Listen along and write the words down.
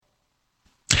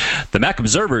The Mac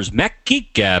Observer's Mac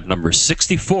Geek Gab number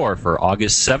 64 for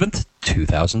August 7th,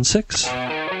 2006.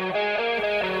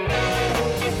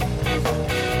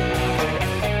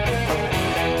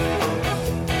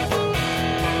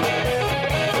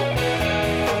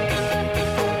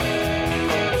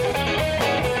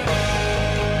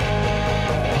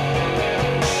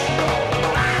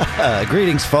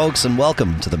 Greetings, folks, and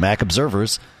welcome to the Mac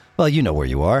Observers. Well, you know where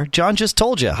you are. John just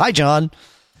told you. Hi, John.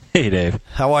 Hey, Dave.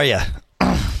 How are you?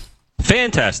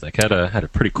 Fantastic. Had a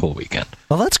pretty cool weekend.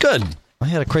 Well, that's good. I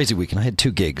had a crazy weekend. I had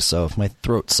 2 gigs, so if my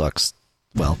throat sucks,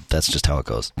 well, that's just how it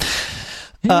goes.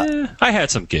 I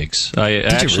had some gigs. My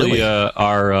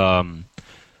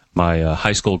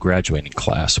high school graduating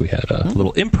class, we had a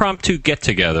little impromptu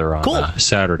get-together on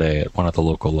Saturday at one of the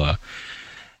local...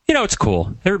 it's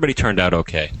cool. Everybody turned out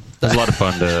okay. It was a lot of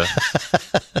fun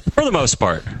for the most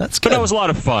part. That's good. But that was a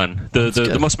lot of fun.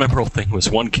 The most memorable thing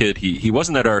was one kid. He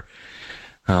wasn't at our,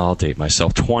 I'll date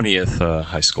myself, 20th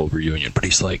high school reunion, but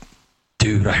he's like,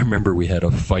 dude, I remember we had a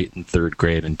fight in 3rd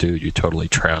grade, and dude, you totally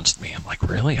trounced me. I'm like,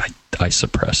 really? I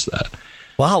suppressed that.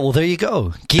 Wow, well, there you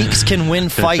go. Geeks can win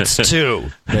fights, too.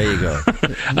 There you go.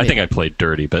 I think I played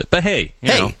dirty, but hey,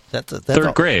 that's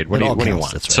 3rd grade. What do you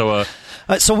want? Right.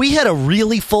 So we had a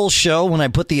really full show when I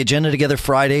put the agenda together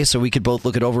Friday, so we could both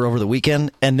look it over the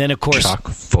weekend, and then of course, chock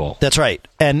full. That's right,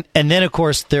 and then of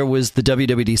course there was the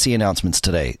WWDC announcements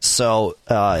today. So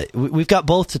we've got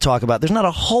both to talk about. There's not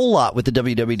a whole lot with the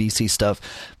WWDC stuff,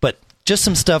 but just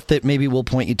some stuff that maybe we'll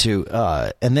point you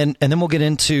to, and then we'll get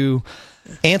into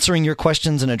answering your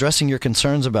questions and addressing your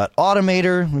concerns about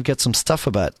Automator. We've got some stuff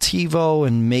about TiVo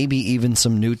and maybe even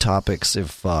some new topics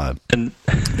if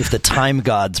the time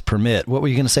gods permit. What were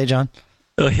you going to say, John?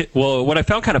 Well, what I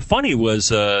found kind of funny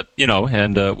was, and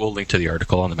we'll link to the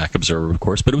article on the Mac Observer, of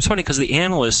course, but it was funny because the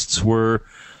analysts were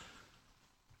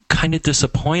kind of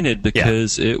disappointed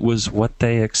because it was what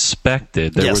they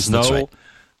expected. There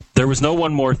was no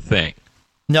one more thing.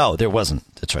 No, there wasn't.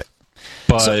 That's right.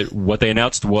 But what they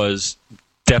announced was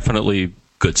definitely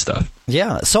good stuff.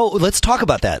 Yeah, so let's talk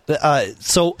about that.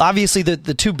 So obviously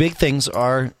the 2 big things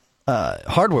are,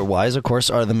 hardware-wise, of course,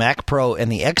 are the Mac Pro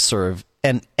and the Xserve,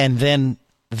 and then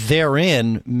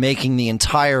therein making the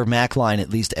entire Mac line, at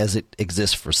least as it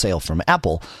exists for sale from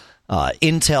Apple,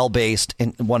 Intel-based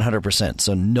 100%.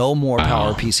 So no more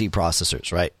PowerPC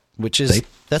processors, right?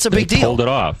 That's a big deal. They pulled it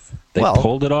off. They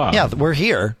pulled it off. Yeah, we're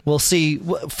here. We'll see.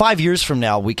 5 years from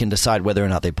now, we can decide whether or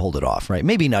not they pulled it off, right?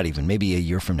 Maybe not even. Maybe a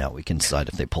year from now, we can decide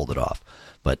if they pulled it off.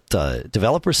 But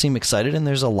developers seem excited, and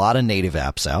there's a lot of native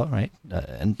apps out, right?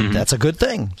 And that's a good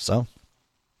thing. So,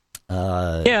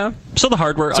 So the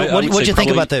hardware. So what'd you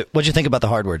think about the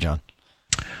hardware, John?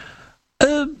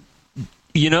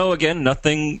 Again,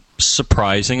 nothing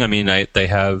surprising. I mean, they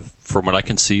have, from what I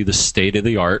can see, the state of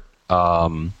the art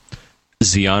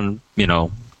Xeon,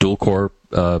 dual core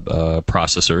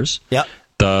processors. Yeah.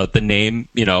 The name,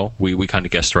 we kind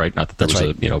of guessed right. Not that there was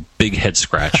a big head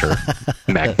scratcher.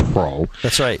 Mac Pro.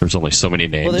 That's right. There's only so many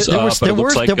names. Well,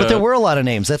 there were a lot of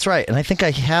names. That's right. And I think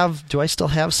do I still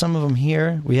have some of them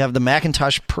here? We have the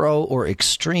Macintosh Pro or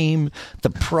Extreme,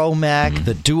 the Pro Mac,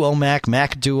 the Duo Mac,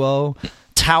 Mac Duo,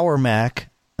 Tower Mac,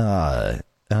 and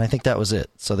I think that was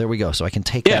it. So there we go. So I can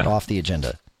take that off the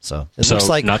agenda. So it looks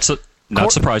like not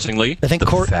surprisingly, I think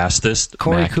the fastest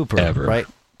Corey Mac Cooper, ever. Right?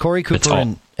 Corey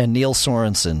Cooper and Neil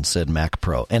Sorensen said Mac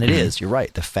Pro, and it is. You're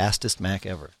right, the fastest Mac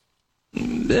ever.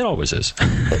 It always is.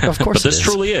 Of course, but this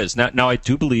truly is. Now, I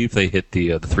do believe they hit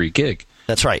the 3 gig.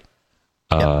 That's right.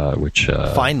 Which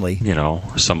finally,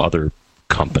 some other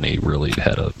company really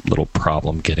had a little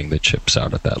problem getting the chips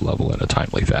out at that level in a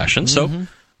timely fashion. So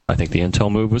I think the Intel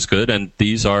move was good, and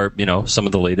these are some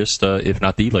of the latest, if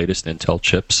not the latest, Intel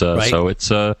chips. So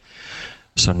it's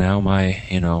so now my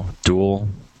dual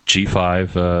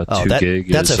G5 2 gig.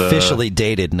 That's officially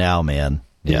dated now, man.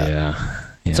 Yeah.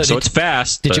 So it's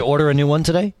fast. Did you order a new one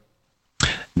today?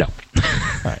 No. All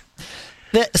right.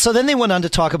 So then they went on to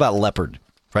talk about Leopard,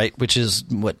 right? Which is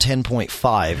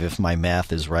 10.5 if my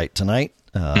math is right tonight.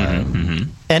 And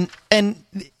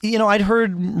I'd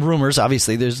heard rumors.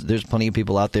 Obviously, there's plenty of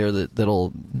people out there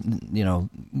that'll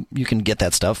you can get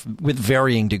that stuff with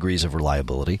varying degrees of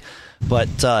reliability.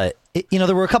 But there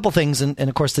were a couple things, and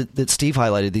of course that Steve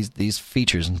highlighted these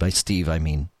features, and by Steve I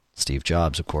mean Steve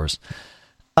Jobs, of course.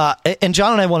 And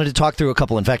John and I wanted to talk through a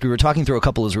couple. In fact, we were talking through a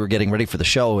couple as we were getting ready for the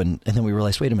show, and then we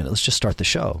realized, wait a minute, let's just start the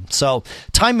show. So,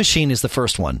 Time Machine is the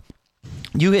first one.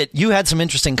 You had some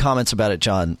interesting comments about it,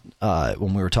 John,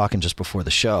 when we were talking just before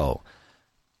the show.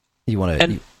 You want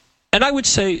to? And I would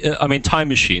say, Time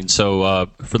Machine. So,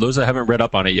 for those that haven't read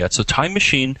up on it yet, so Time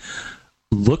Machine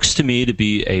looks to me to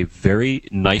be a very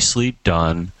nicely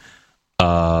done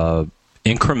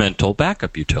incremental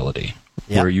backup utility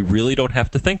where you really don't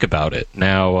have to think about it.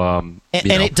 Now, and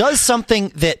it does something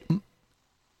that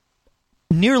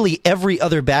nearly every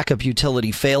other backup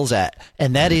utility fails at,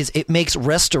 and that is it makes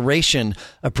restoration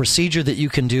a procedure that you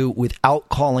can do without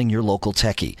calling your local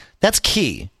techie. That's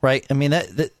key, right? I mean,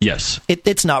 yes,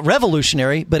 it's not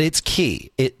revolutionary, but it's key.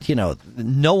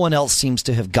 No one else seems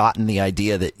to have gotten the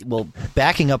idea that, well,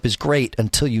 backing up is great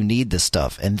until you need this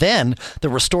stuff, and then the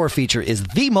restore feature is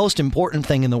the most important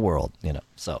thing in the world.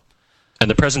 So, and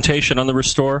the presentation on the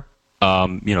restore,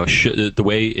 the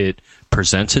way it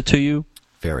presents it to you,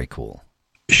 very cool.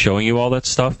 Showing you all that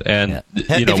stuff, and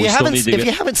if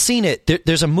you haven't seen it,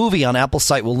 there's a movie on Apple's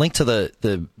site. We'll link to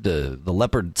the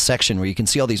Leopard section where you can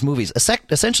see all these movies.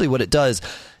 Essentially, what it does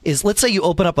is, let's say you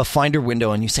open up a Finder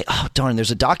window and you say, "Oh darn,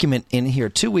 there's a document in here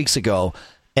 2 weeks ago,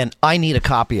 and I need a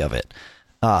copy of it,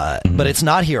 but it's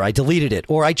not here. I deleted it,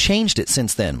 or I changed it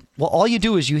since then." Well, all you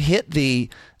do is you hit the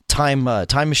time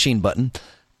machine button,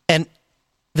 and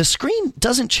the screen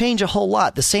doesn't change a whole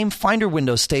lot. The same Finder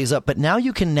window stays up, but now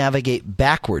you can navigate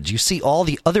backwards. You see all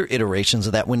the other iterations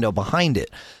of that window behind it.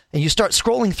 And you start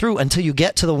scrolling through until you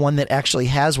get to the one that actually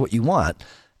has what you want.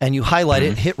 And you highlight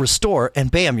it, hit restore, and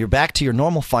bam, you're back to your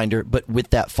normal Finder, but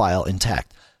with that file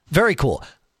intact. Very cool.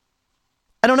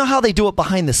 I don't know how they do it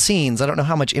behind the scenes. I don't know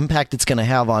how much impact it's going to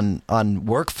have on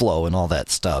workflow and all that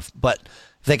stuff. But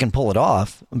if they can pull it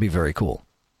off, it'd be very cool.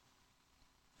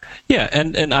 Yeah,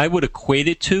 and I would equate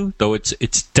it to, though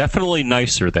it's definitely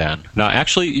nicer than. Now,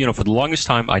 actually, for the longest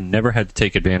time, I never had to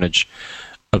take advantage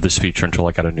of this feature until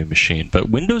I got a new machine. But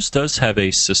Windows does have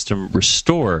a system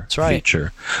restore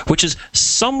feature, which is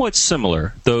somewhat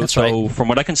similar, though. So from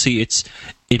what I can see,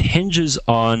 it hinges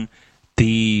on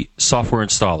the software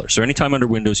installer. So anytime under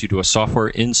Windows you do a software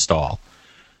install,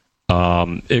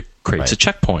 it creates a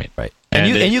checkpoint. Right.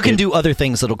 And you can do other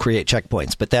things that'll create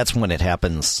checkpoints, but that's when it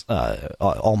happens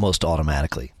almost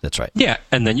automatically. That's right. Yeah,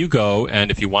 and then you go,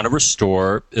 and if you want to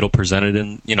restore, it'll present it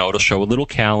in, it'll show a little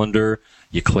calendar.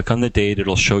 You click on the date,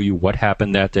 it'll show you what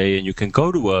happened that day, and you can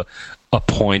go to a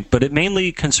point, but it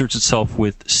mainly concerns itself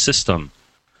with system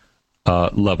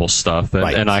level stuff.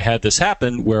 And I had this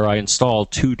happen where I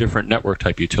installed 2 different network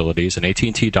type utilities, an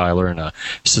AT&T dialer and a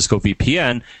Cisco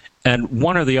VPN, and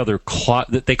one or the other,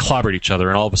 they clobbered each other,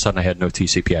 and all of a sudden I had no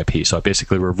TCP/IP. So I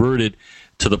basically reverted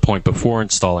to the point before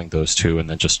installing those 2, and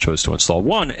then just chose to install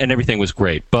one, and everything was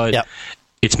great. But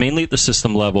it's mainly at the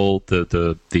system level.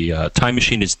 The Time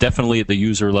Machine is definitely at the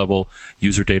user level,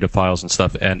 user data files and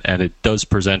stuff, and it does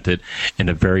present it in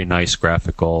a very nice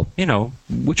graphical,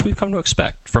 which we've come to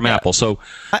expect from Apple. So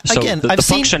again, the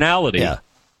functionality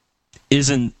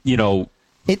isn't,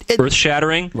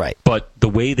 earth-shattering, right? But the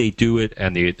way they do it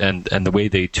and the way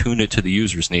they tune it to the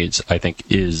user's needs, I think,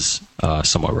 is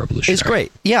somewhat revolutionary. It's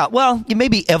great. Yeah. Well,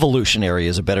 maybe evolutionary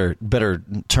is a better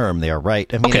term there,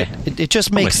 right? I mean, it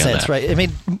just makes sense, right? I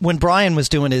mean, when Brian was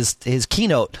doing his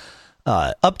keynote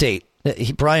update,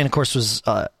 Brian, of course, was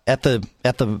at the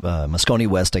Moscone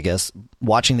West, I guess,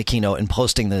 watching the keynote and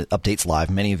posting the updates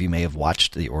live. Many of you may have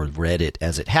watched or read it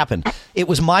as it happened. It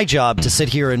was my job to sit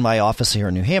here in my office here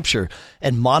in New Hampshire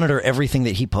and monitor everything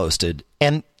that he posted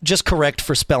and just correct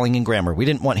for spelling and grammar. We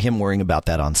didn't want him worrying about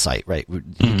that on site, right?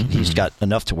 He's got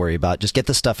enough to worry about. Just get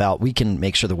the stuff out. We can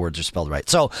make sure the words are spelled right.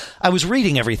 So I was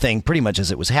reading everything pretty much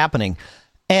as it was happening,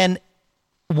 and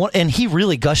he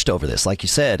really gushed over this, like you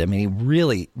said. I mean, he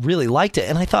really, really liked it.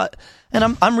 And I thought,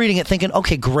 and I'm reading it thinking,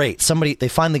 okay, great. They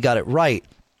finally got it right.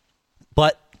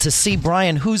 But to see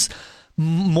Brian, who's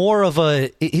less of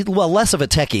a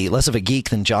techie, less of a geek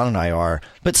than John and I are,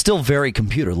 but still very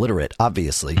computer literate,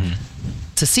 obviously,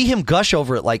 to see him gush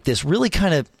over it like this really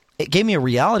it gave me a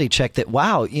reality check that,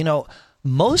 wow,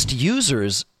 most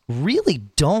users really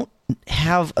don't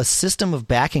have a system of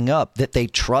backing up that they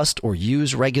trust or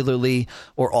use regularly,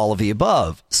 or all of the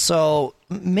above. So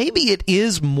maybe it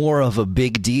is more of a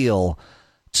big deal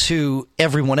to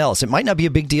everyone else. It might not be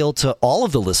a big deal to all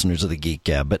of the listeners of the Geek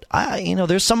Gab, but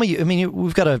there's some of you. I mean,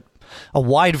 we've got a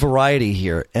wide variety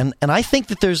here, and I think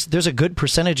that there's a good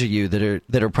percentage of you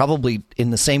that are probably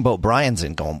in the same boat Brian's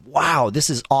in, going, wow, this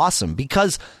is awesome,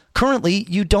 because currently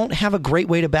you don't have a great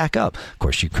way to back up. Of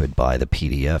course, you could buy the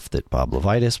PDF that Bob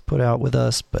Levitas put out with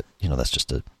us, but that's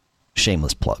just a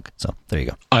shameless plug. So there you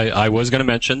go. I was going to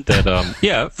mention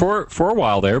that, for a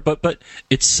while there, but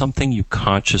it's something you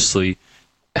consciously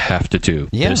have to do.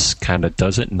 Yeah. This kind of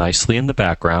does it nicely in the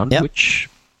background, which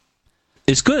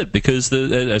is good, because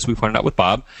as we pointed out with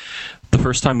Bob, the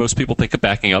first time most people think of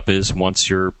backing up is once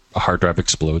your hard drive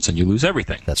explodes and you lose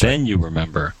everything. Then you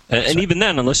remember. And even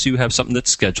then, unless you have something that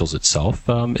schedules itself,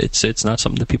 it's not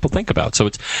something that people think about. So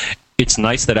it's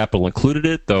nice that Apple included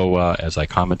it, though, as I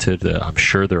commented, I'm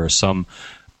sure there are some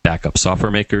backup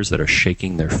software makers that are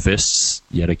shaking their fists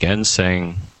yet again,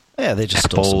 saying, yeah, they just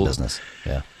Apple, stole some business.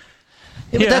 Yeah.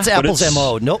 Yeah, but that's Apple's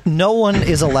MO. No one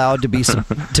is allowed to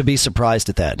be surprised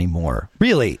at that anymore.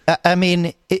 Really, I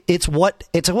mean, it's what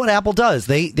Apple does.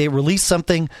 They release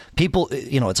something. People,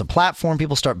 it's a platform.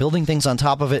 People start building things on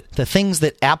top of it. The things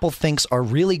that Apple thinks are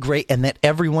really great and that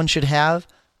everyone should have,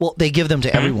 well, they give them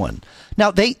to everyone.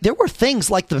 Now, there were things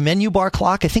like the menu bar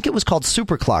clock. I think it was called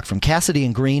Super Clock from Cassidy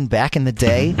and Green back in the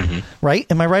day, right?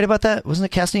 Am I right about that? Wasn't it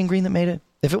Cassidy and Green that made it?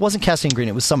 If it wasn't Cassidy and Green,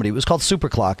 it was somebody. It was called Super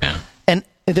Clock. Yeah. And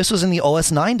this was in the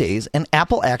OS 9 days, and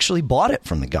Apple actually bought it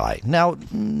from the guy. Now,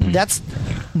 that's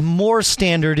more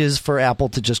standard is for Apple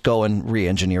to just go and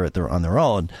re-engineer it on their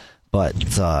own. But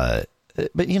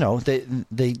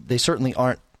they certainly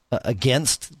aren't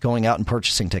against going out and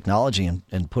purchasing technology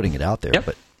and putting it out there. Yep.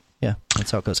 But yeah,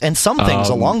 that's how it goes. And some things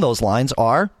along those lines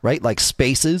are, right, like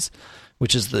Spaces,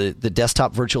 which is the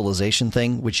desktop virtualization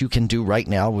thing, which you can do right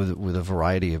now with a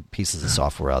variety of pieces of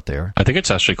software out there. I think it's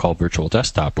actually called Virtual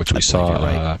Desktop, which we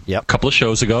saw a couple of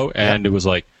shows ago, and it was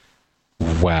like,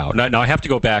 wow. Now I have to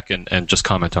go back and just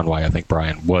comment on why I think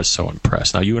Brian was so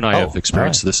impressed. Now, you and I have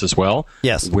experienced this as well.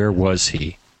 Yes. Where was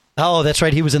he? Oh, that's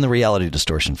right. He was in the reality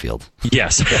distortion field.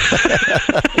 Yes.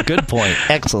 Good point.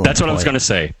 Excellent. That's what I was going to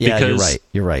say. Yeah,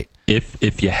 you're right.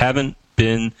 If you haven't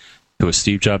been to a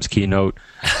Steve Jobs keynote,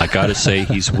 I got to say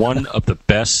he's one of the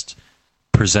best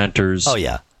presenters. Oh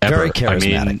yeah, ever. Very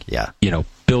charismatic. I mean, yeah,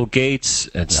 Bill Gates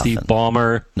and Steve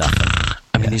Ballmer. Nothing.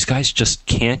 I mean, these guys just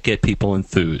can't get people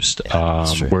enthused. Yeah,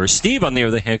 whereas Steve, on the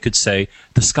other hand, could say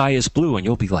the sky is blue, and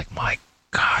you'll be like, my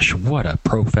gosh, what a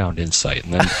profound insight.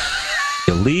 And then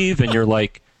you leave, and you're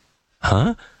like,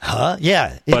 huh?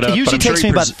 Yeah. It usually takes me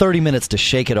about 30 minutes to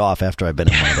shake it off after I've been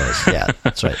in one of those. Yeah,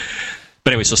 that's right.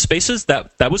 But anyway, so Spaces,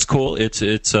 that was cool. It's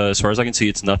as far as I can see,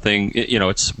 it's nothing.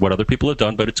 It's what other people have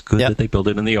done, but it's good that they build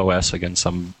it in the OS. Again,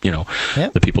 some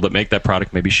the people that make that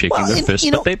product may be shaking their fists,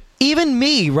 but even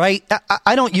me, right?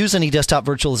 I don't use any desktop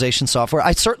virtualization software.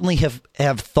 I certainly have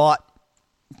thought,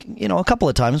 a couple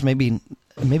of times, maybe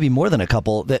more than a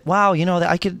couple, that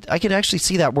that I could actually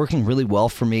see that working really well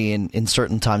for me in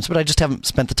certain times, but I just haven't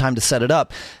spent the time to set it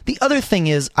up. The other thing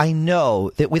is, I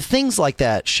know that with things like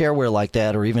that, shareware like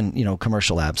that, or even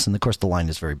commercial apps, and of course the line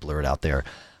is very blurred out there,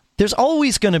 there's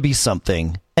always going to be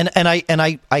something. And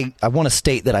I want to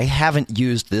state that I haven't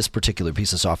used this particular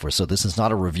piece of software, so this is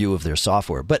not a review of their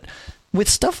software, but with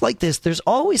stuff like this, there's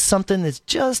always something that's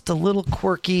just a little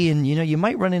quirky, and you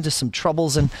might run into some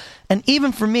troubles. And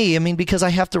even for me, I mean, because I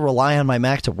have to rely on my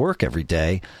Mac to work every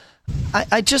day,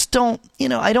 I just don't,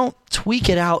 I don't tweak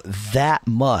it out that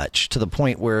much to the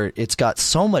point where it's got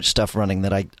so much stuff running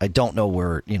that I don't know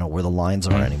where the lines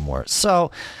are anymore.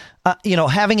 So,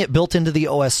 having it built into the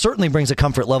OS certainly brings a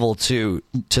comfort level to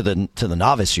the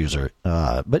novice user,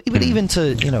 but even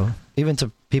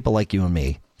to people like you and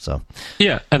me. So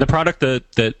yeah, and the product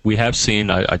that we have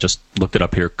seen, I just looked it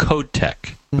up here,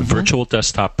 CodeTech Virtual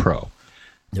Desktop Pro,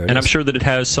 and I'm sure that it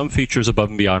has some features above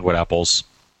and beyond what Apple's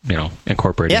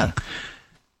incorporating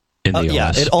in the OS.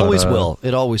 Yeah, it always will.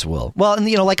 It always will. Well, and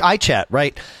like iChat,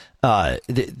 right? The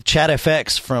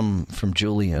ChatFX from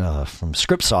Julie from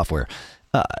Script Software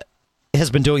has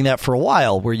been doing that for a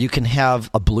while, where you can have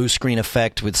a blue screen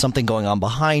effect with something going on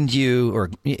behind you,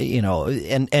 or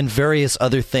and various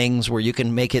other things where you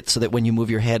can make it so that when you move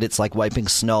your head, it's like wiping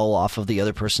snow off of the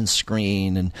other person's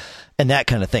screen and that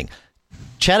kind of thing.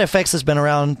 ChatFX has been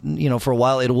around, for a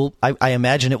while. I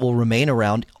imagine it will remain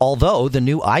around, although the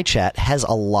new iChat has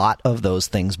a lot of those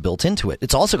things built into it.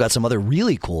 It's also got some other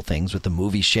really cool things with the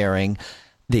movie sharing,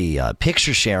 the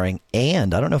picture sharing,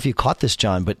 and I don't know if you caught this,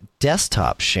 John, but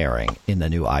desktop sharing in the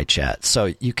new iChat.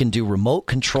 So you can do remote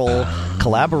control,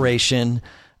 collaboration.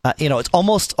 It's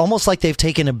almost like they've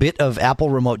taken a bit of Apple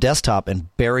Remote Desktop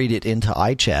and buried it into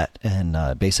iChat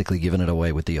and basically given it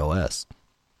away with the OS.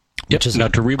 Yep. Now,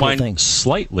 to rewind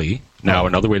slightly,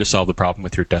 another way to solve the problem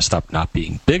with your desktop not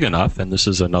being big enough, and this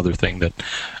is another thing that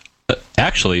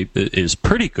actually is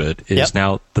pretty good, is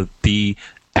now the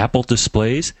Apple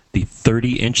displays, the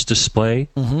 30-inch display,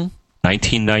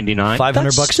 $19.99,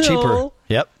 $500 cheaper.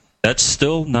 Yep, that's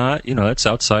still not, that's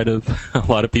outside of a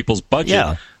lot of people's budget.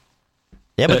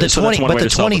 Yeah, but the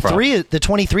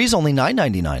 23 is only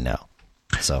 $9.99 now.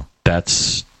 So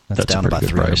that's down about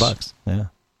 $300. Yeah.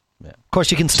 Of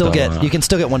course, you can still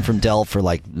get one from Dell for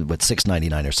like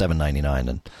 $6.99 or $7.99,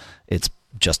 and it's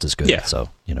just as good. Yeah. So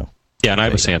Yeah, and I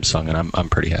have a Samsung, and I'm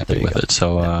pretty happy with it.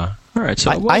 So all right,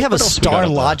 so I have a Star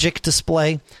Logic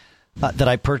display that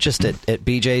I purchased at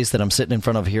BJ's that I'm sitting in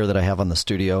front of here that I have on the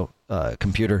studio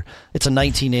computer. It's a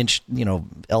 19-inch,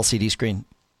 LCD screen.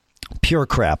 Pure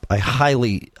crap. I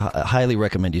highly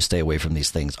recommend you stay away from these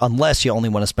things unless you only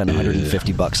want to spend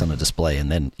 $150 on a display,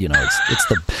 and then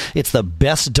it's the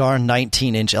best darn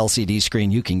 19-inch LCD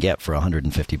screen you can get for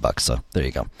 $150. So there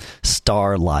you go.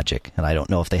 Star Logic, and I don't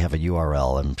know if they have a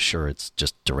URL. I'm sure it's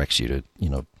just directs you to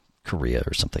Korea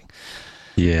or something.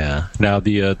 Yeah. Now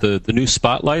the new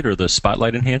Spotlight or the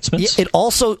Spotlight enhancements. Yeah, it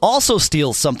also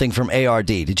steals something from ARD.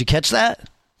 Did you catch that?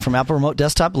 From Apple Remote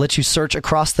Desktop, it lets you search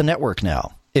across the network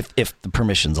now. If the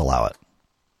permissions allow it.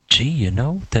 Gee,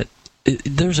 that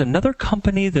there's another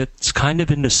company that's kind of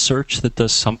into search that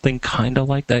does something kind of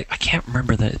like that. I can't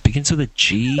remember that. It begins with a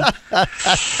G,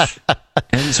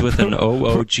 ends with an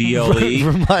OOGLE.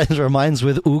 Reminds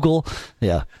with Oogle.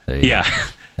 Yeah. Yeah.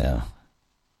 Yeah.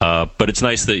 But it's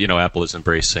nice that Apple is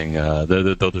embracing. Though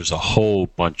there's a whole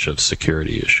bunch of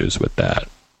security issues with that.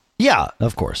 Yeah,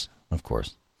 of course.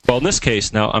 Well, in this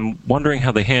case, now I'm wondering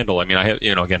how they handle. I mean, I have,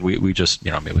 again, we just,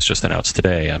 it was just announced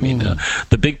today. I mean,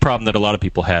 the big problem that a lot of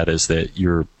people had is that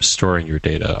you're storing your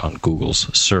data on Google's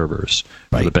servers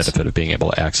for the benefit of being able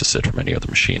to access it from any other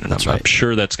machine. And I'm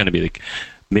sure that's going to be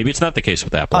maybe it's not the case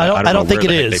with Apple. I don't think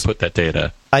it is. They put that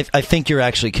data. I think you're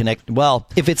actually connected. Well,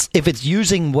 if it's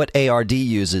using what ARD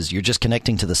uses, you're just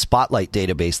connecting to the Spotlight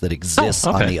database that exists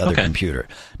on the other computer.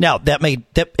 Now,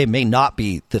 it may not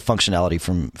be the functionality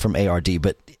from ARD,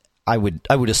 but I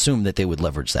would assume that they would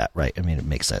leverage that, right? I mean, it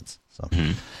makes sense. So,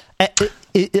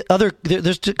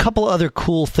 there's a couple other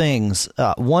cool things.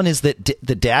 One is that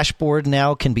the dashboard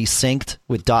now can be synced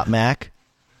with .Mac.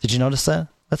 Did you notice that?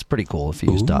 That's pretty cool if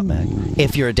you use .Mac.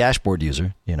 If you're a dashboard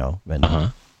user,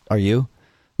 Are you?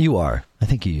 You are. I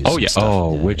think you use. Oh yeah. Stuff.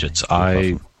 Oh, widgets.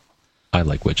 I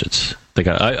like widgets.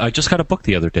 I just got a book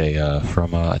the other day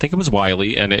from I think it was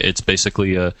Wiley, and it's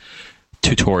basically a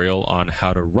tutorial on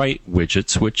how to write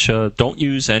widgets, which don't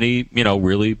use any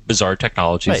really bizarre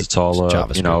technologies. Right. It's all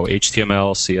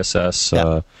HTML,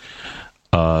 CSS,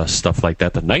 stuff like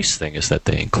that. The nice thing is that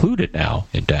they include it now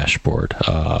in Dashboard.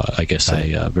 I guess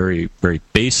a very, very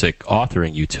basic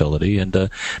authoring utility.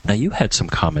 And now you had some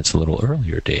comments a little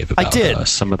earlier, Dave, about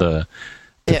some of the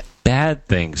bad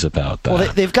things about that.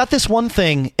 Well, they've got this one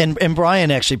thing, and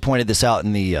Brian actually pointed this out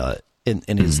in the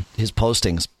in his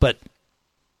postings, but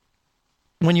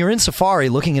when you're in Safari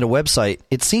looking at a website,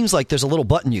 it seems like there's a little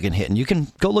button you can hit, and you can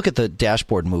go look at the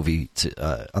Dashboard movie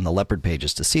on the Leopard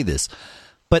pages to see this.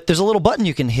 But there's a little button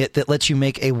you can hit that lets you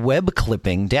make a web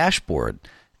clipping dashboard,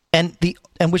 and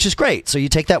which is great. So you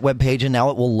take that web page, and now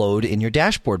it will load in your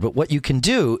dashboard. But what you can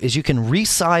do is you can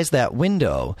resize that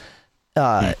window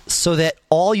so that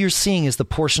all you're seeing is the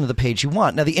portion of the page you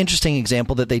want. Now, the interesting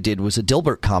example that they did was a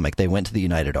Dilbert comic. They went to the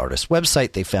United Artists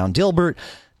website. They found Dilbert.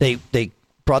 They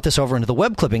brought this over into the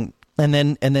web clipping and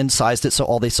then sized it so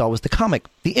all they saw was the comic.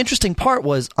 The interesting part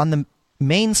was on the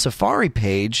main Safari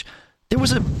page, there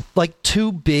was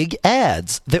two big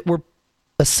ads that were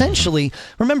essentially,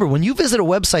 remember, when you visit a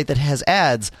website that has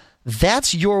ads,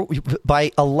 that's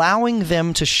by allowing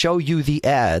them to show you the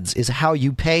ads is how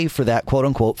you pay for that quote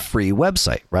unquote free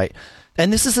website, right?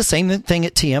 And this is the same thing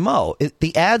at TMO.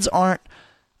 The ads aren't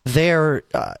there,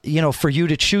 for you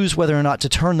to choose whether or not to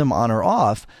turn them on or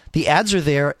off. The ads are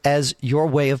there as your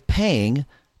way of paying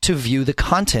to view the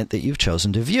content that you've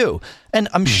chosen to view. And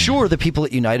I'm sure the people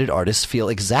at United Artists feel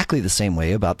exactly the same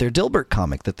way about their Dilbert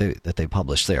comic that they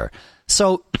published there.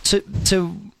 So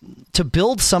to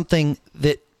build something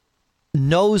that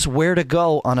knows where to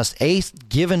go on a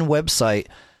given website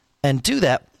and do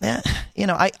that,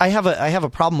 I have a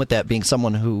problem with that, being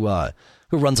someone who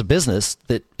runs a business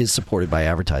that is supported by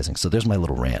advertising. So there's my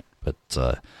little rant. But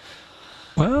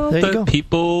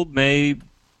people may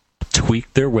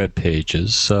tweak their web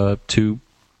pages to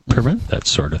prevent that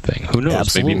sort of thing. Who knows?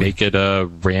 Absolutely. Maybe make it a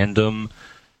random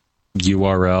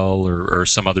URL or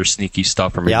some other sneaky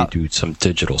stuff, or maybe do some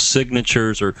digital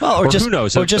signatures, or just, who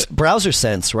knows? Or just browser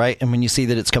sense, right? And when you see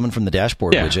that it's coming from the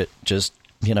dashboard widget, just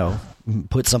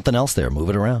put something else there, move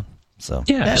it around. So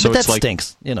but that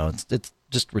stinks. It's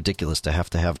just ridiculous to have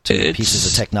two pieces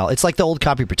of technology. It's like the old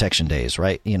copy protection days,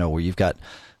 right? Where you've got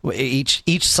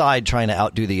each side trying to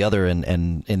outdo the other, and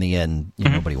in the end,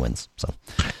 nobody wins. So,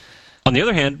 on the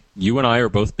other hand, you and I are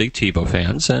both big TiVo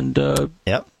fans, and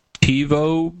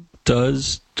TiVo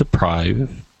does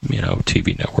deprive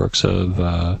TV networks of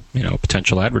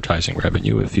potential advertising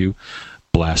revenue if you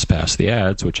blast past the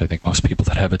ads, which I think most people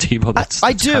that have a TiVo, that's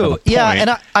I do, kind of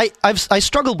the point. And I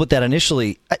struggled with that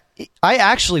initially. I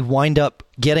actually wind up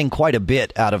getting quite a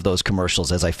bit out of those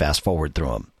commercials as I fast forward through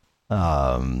them.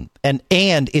 And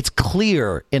it's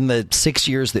clear in the 6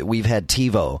 years that we've had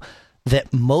TiVo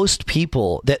that most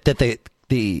people that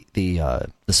the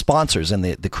sponsors and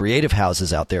the creative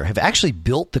houses out there have actually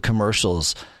built the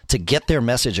commercials to get their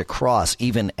message across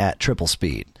even at triple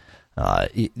speed.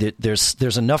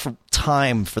 There's enough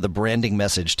time for the branding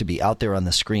message to be out there on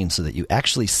the screen so that you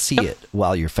actually see it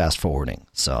while you're fast forwarding.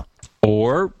 So,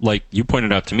 or like you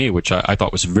pointed out to me, which I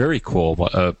thought was very cool.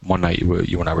 One night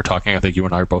you and I were talking. I think you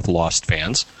and I are both Lost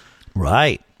fans,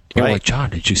 right? You're like,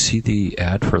 John, did you see the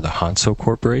ad for the Hanso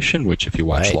Corporation? Which, if you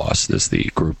watch Lost, is the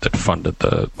group that funded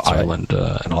the island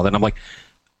and all that. And I'm like,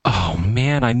 oh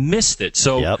man, I missed it.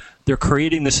 So they're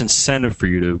creating this incentive for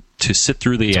you to sit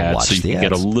through the ads so you can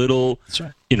get a little,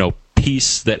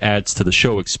 piece that adds to the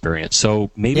show experience.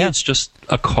 So maybe it's just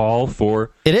a call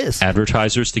for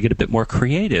advertisers to get a bit more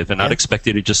creative and not expect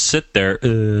you to just sit there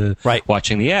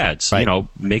watching the ads. Right.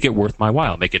 Make it worth my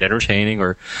while, make it entertaining,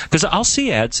 or because I'll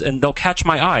see ads and they'll catch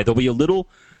my eye. There'll be a little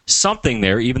something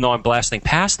there, even though I'm blasting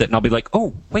past it, and I'll be like,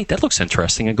 oh, wait, that looks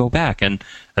interesting, and go back. And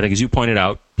I think, as you pointed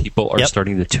out, people are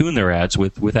starting to tune their ads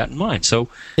with that in mind. So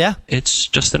it's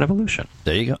just an evolution.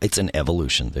 There you go. It's an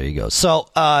evolution. There you go. So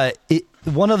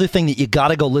one other thing that you got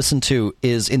to go listen to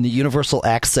is in the Universal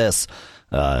Access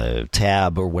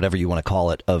tab, or whatever you want to call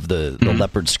it, of the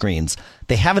Leopard screens,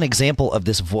 they have an example of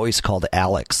this voice called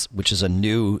Alex, which is a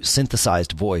new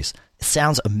synthesized voice. It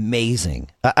sounds amazing.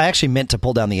 I actually meant to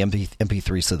pull down the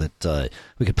MP3 so that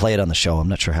we could play it on the show. I'm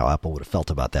not sure how Apple would have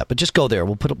felt about that, but just go there.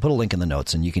 We'll put a link in the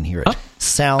notes and you can hear it.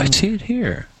 Sounds I see it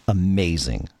here.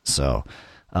 Amazing. So,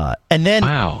 and then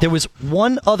there was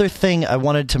one other thing I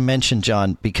wanted to mention,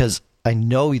 John, because I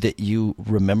know that you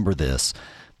remember this.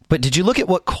 But did you look at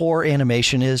what core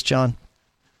animation is, John?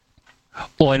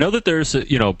 Well, I know that there's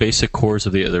basic cores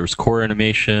of there's core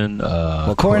animation.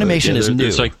 Core animation is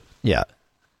new.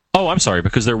 Oh, I'm sorry,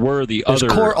 because there were there's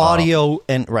core audio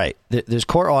and there's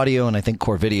core audio and I think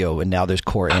core video, and now there's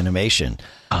core animation.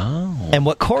 Oh. And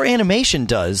what core animation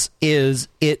does is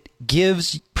it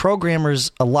gives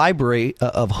programmers a library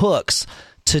of hooks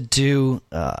to do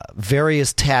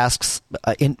various tasks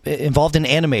involved in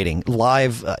animating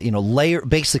live,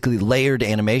 basically layered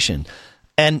animation,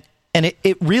 and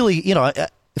it really,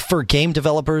 for game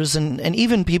developers and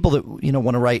even people that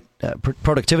want to write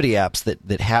productivity apps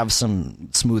that have some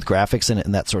smooth graphics in it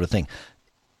and that sort of thing,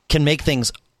 can make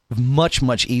things much,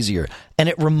 much easier. And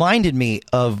it reminded me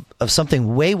of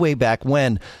something way back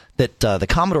when that the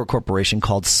Commodore Corporation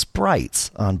called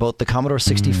sprites on both the Commodore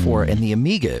 64 and the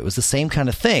Amiga. It was the same kind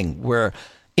of thing where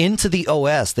into the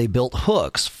OS they built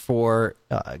hooks for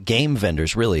game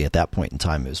vendors, really at that point in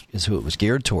time is who it was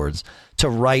geared towards,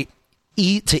 to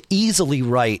easily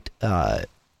write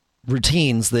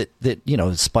routines that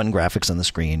spun graphics on the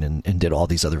screen and did all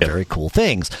these other very cool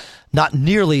things. Not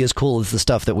nearly as cool as the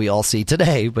stuff that we all see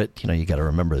today, but you got to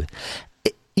remember.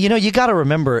 You got to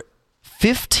remember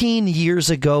 15 years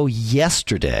ago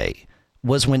yesterday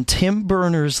was when Tim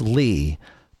Berners-Lee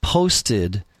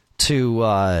posted to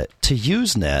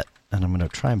Usenet, and I'm going to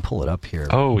try and pull it up here.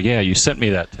 Oh, yeah, you sent me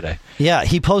that today. Yeah,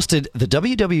 he posted, the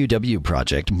WWW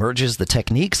project merges the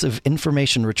techniques of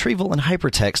information retrieval and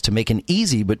hypertext to make an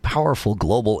easy but powerful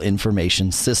global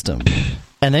information system.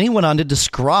 And then he went on to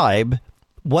describe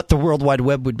what the World Wide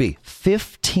Web would be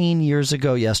 15 years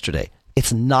ago yesterday.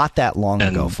 It's not that long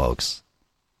ago, folks.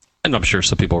 And I'm sure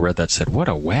some people read that and said, what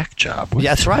a whack job. Yeah,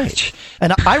 that's right.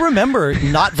 And I remember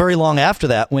not very long after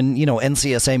that when,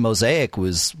 NCSA Mosaic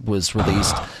was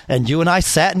released, and you and I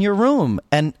sat in your room,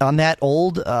 and on that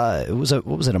old, what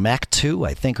was it, a Mac 2,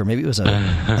 I think, or maybe it was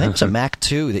a Mac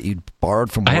 2 that you'd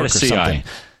borrowed from work or something.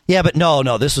 Yeah, but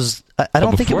no, this was, I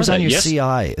don't think it was on your CI.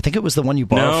 I think it was the one you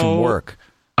borrowed from work.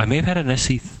 I may have had an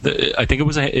SE. I think it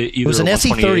was it was an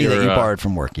SE30 that you borrowed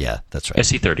from work. Yeah, that's right.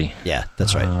 SE30. Yeah,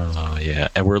 that's right. Oh, yeah.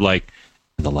 And we're like,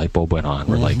 the light bulb went on.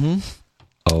 We're like,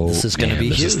 oh, this is going to be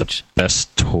huge. This is the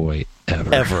best toy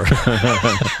ever.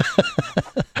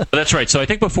 But that's right. So I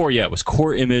think before, it was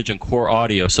core image and core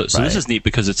audio. So this is neat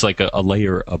because it's like a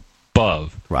layer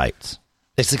above. Right.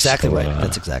 It's exactly right.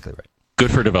 That's exactly right. Good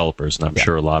for developers, and I'm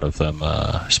sure a lot of them,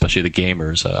 especially the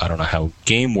gamers, I don't know how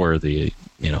game-worthy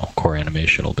core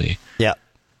animation will be. Yeah.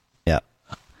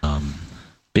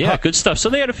 But yeah, good stuff. So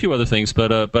they had a few other things,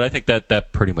 but I think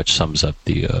that pretty much sums up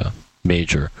the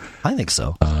major. I think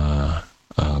so.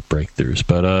 Breakthroughs,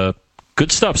 but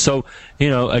good stuff. So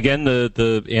again,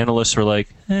 the analysts were like,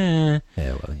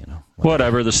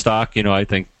 whatever. The stock, I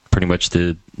think pretty much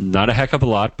did not a heck of a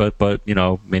lot, but many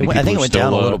people. I think it went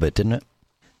down a little bit, didn't it?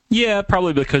 Yeah,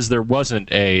 probably because there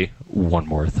wasn't a one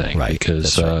more thing. Right,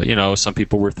 Because, right. some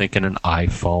people were thinking an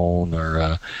iPhone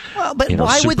or but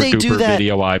why would they do that?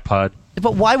 Video iPod.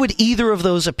 But why would either of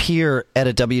those appear at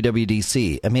a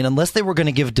WWDC? I mean, unless they were going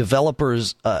to give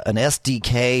developers an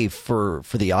SDK for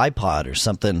the iPod or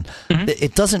something,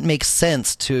 it doesn't make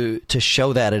sense to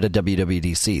show that at a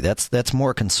WWDC. That's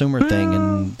more a consumer thing,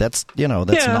 and that's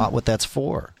not what that's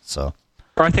for. So,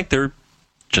 or I think they're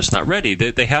just not ready.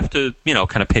 They have to,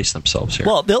 kind of pace themselves here.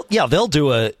 Well, they'll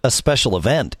do a special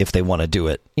event if they want to do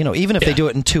it. Even if they do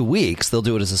it in 2 weeks, they'll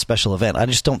do it as a special event. I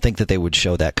just don't think that they would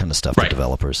show that kind of stuff to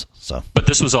developers. So, but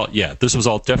this was all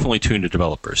definitely tuned to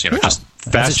developers. Just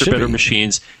faster, better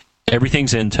machines.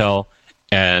 Everything's Intel,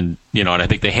 and and I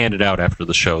think they handed out after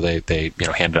the show. They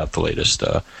handed out the latest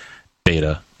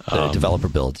beta developer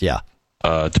build.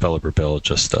 Developer build,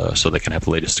 just so they can have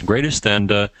the latest and greatest.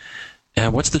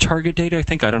 And what's the target date? I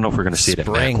don't know if we're going to see it at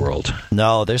Macworld.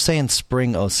 No, they're saying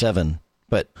spring 2007.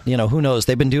 But, who knows?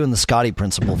 They've been doing the Scotty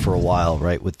principle for a while,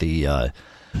 right, with the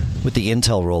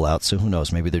Intel rollout. So who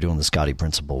knows? Maybe they're doing the Scotty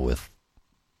principle with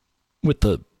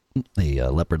the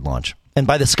Leopard launch. And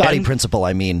by the Scotty principle,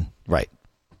 I mean,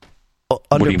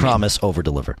 under promise, over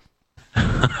deliver.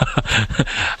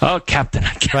 Oh, Captain,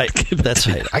 I can't give it. That's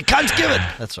right. I can't give it.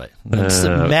 That's right.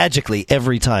 Magically,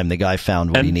 every time the guy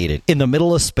found what he needed. In the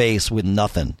middle of space with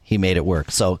nothing, he made it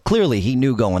work. So clearly he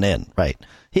knew going in, right?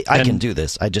 I can do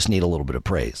this. I just need a little bit of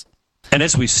praise. And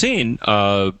as we've seen,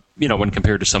 when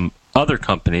compared to some other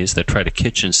companies that try to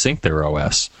kitchen sink their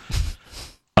OS,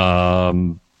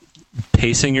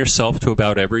 pacing yourself to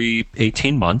about every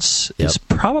 18 months is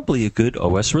probably a good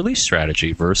OS release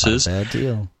strategy versus... Not a bad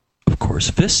deal. Of course,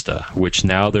 Vista, which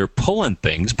now they're pulling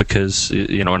things because,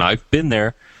 and I've been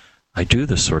there. I do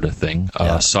this sort of thing.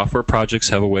 Software projects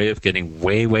have a way of getting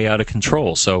way, way out of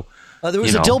control. So there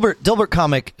was a Dilbert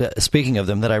comic, speaking of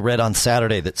them, that I read on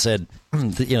Saturday that said,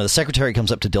 the secretary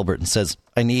comes up to Dilbert and says,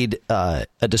 I need a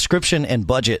description and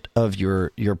budget of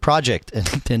your project. And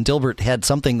Dilbert had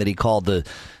something that he called the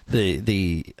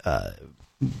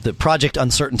project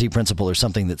uncertainty principle or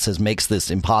something that says makes this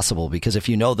impossible, because if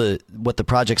you know what the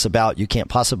project's about, you can't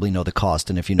possibly know the cost,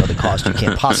 and if you know the cost, you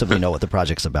can't possibly know what the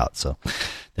project's about. So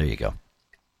there you go.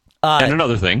 And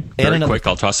another thing, very quick,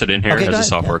 I'll toss it in here as a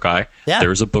software guy. Yeah.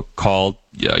 There's a book called,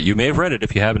 you may have read it.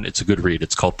 If you haven't, it's a good read.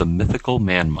 It's called The Mythical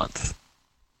Man Month.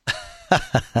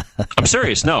 I'm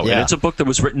serious. No, and it's a book that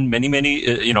was written many,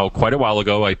 quite a while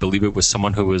ago. I believe it was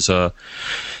someone who was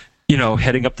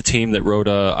heading up the team that wrote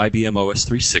IBM OS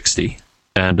 360,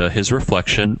 and his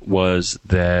reflection was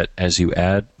that as you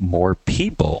add more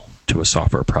people to a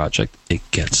software project, it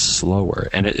gets slower.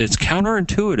 And it's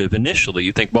counterintuitive initially.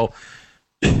 You think, well,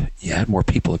 you add more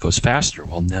people, it goes faster.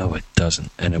 Well, no, it doesn't.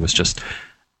 And it was just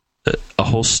a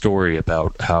whole story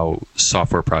about how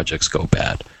software projects go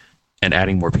bad, and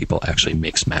adding more people actually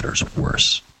makes matters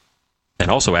worse.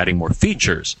 And also adding more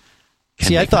features.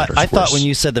 See, I thought when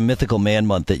you said the Mythical Man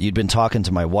Month that you'd been talking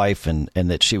to my wife and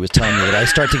that she was telling me that I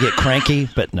start to get cranky,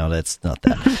 but no, that's not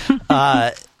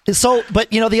that. But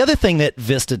the other thing that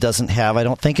Vista doesn't have, I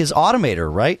don't think, is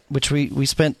Automator, right? Which we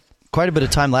spent quite a bit of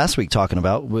time last week talking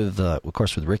about with, of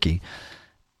course, with Ricky.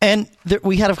 And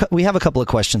we have a couple of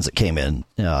questions that came in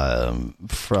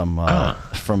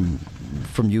from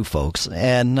you folks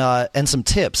and some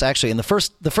tips actually. And the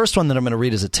first one that I'm going to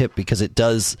read is a tip because it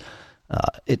does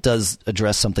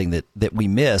address something that we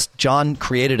missed. John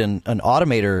created an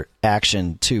Automator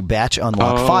action to batch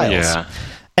unlock files. Yeah.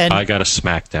 And I got a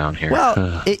smackdown here.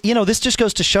 Well, this just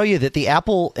goes to show you that the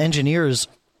Apple engineers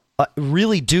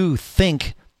really do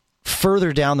think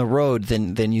further down the road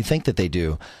than you think that they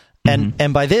do.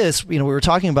 And by this, we were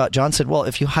talking about, John said, well,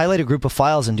 if you highlight a group of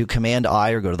files and do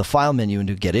Command-I or go to the file menu and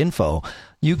do Get Info,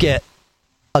 you get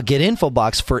a Get Info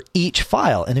box for each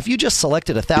file. And if you just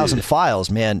selected 1,000 files,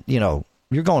 man, you're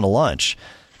going to lunch.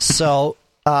 So,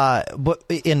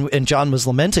 and John was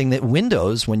lamenting that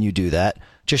Windows, when you do that,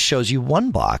 just shows you one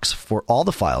box for all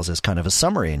the files as kind of a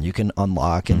summary, and you can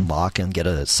unlock and lock and get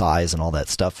a size and all that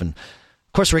stuff. And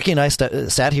of course, Ricky and I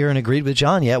sat here and agreed with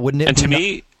John. Yeah, wouldn't it? And to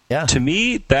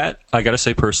me, that I got to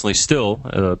say personally,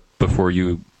 still before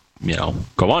you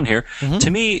go on here.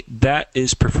 To me, that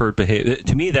is preferred behavior.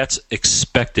 To me, that's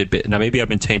expected. Now, maybe I've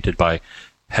been tainted by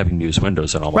having to use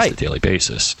Windows on almost a daily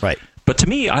basis. Right. But to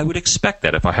me, I would expect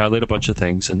that if I highlight a bunch of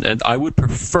things, and I would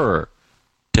prefer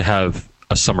to have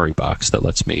a summary box that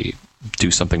lets me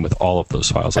do something with all of those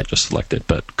files I just selected.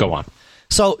 But go on.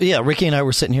 So, yeah, Ricky and I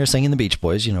were sitting here singing the Beach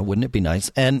Boys, wouldn't it be nice?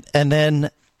 And then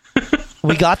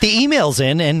we got the emails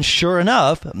in, and sure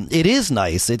enough, it is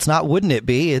nice. It's not wouldn't it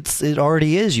be? It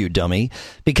already is, you dummy.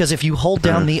 Because if you hold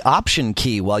down the Option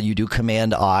key while you do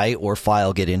Command I or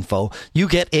file get info, you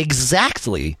get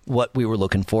exactly what we were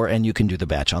looking for, and you can do the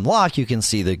batch unlock. You can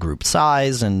see the group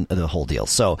size and the whole deal.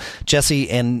 So Jesse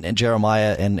and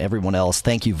Jeremiah and everyone else,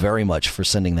 thank you very much for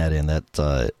sending that in.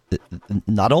 That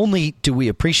not only do we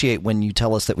appreciate when you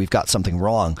tell us that we've got something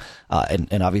wrong,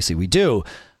 and obviously we do,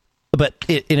 but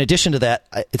in addition to that,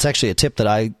 it's actually a tip that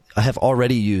I have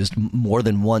already used more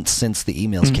than once since the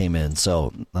emails came in.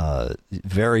 So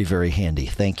very, very handy.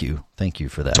 Thank you. Thank you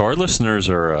for that. So our listeners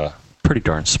are pretty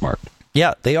darn smart.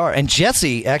 Yeah, they are. And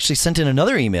Jesse actually sent in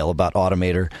another email about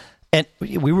Automator. And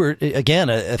we were, again,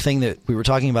 a thing that we were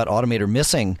talking about Automator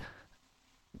missing.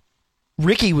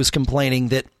 Ricky was complaining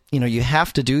that, you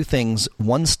have to do things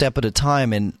one step at a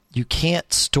time, and you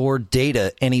can't store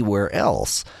data anywhere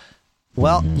else.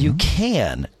 Well, you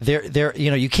can.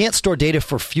 You can't store data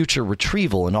for future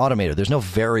retrieval in Automator. There's no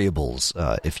variables,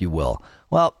 if you will.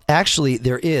 Well, actually,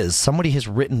 there is. Somebody has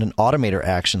written an Automator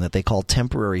action that they call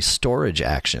temporary storage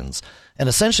actions. And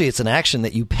essentially, it's an action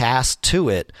that you pass to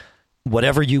it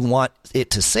whatever you want it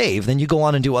to save. Then you go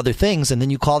on and do other things, and then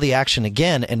you call the action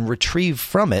again and retrieve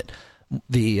from it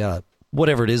the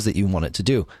whatever it is that you want it to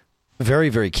do. Very,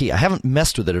 very key. I haven't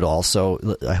messed with it at all,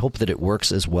 so I hope that it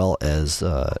works as well as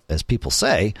people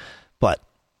say. But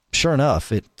sure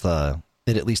enough, it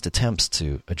at least attempts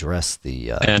to address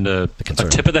the concern. A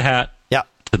tip of the hat,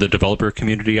 to the developer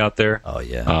community out there. Oh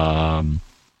yeah.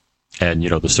 And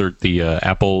the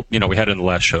Apple. We had it in the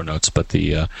last show notes, but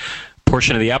the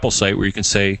portion of the Apple site where you can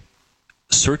say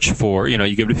search for.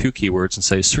 You give it a few keywords and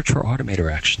say search for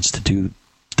Automator actions to do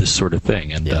this sort of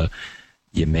thing, and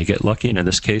you may get lucky, and in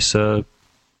this case,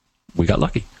 we got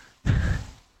lucky.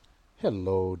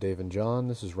 Hello, Dave and John.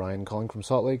 This is Ryan calling from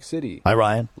Salt Lake City. Hi,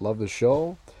 Ryan. Love the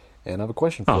show, and I have a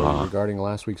question for you regarding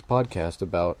last week's podcast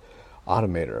about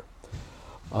Automator.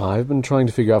 I've been trying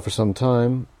to figure out for some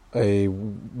time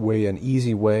an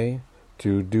easy way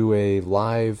to do a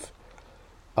live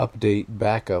update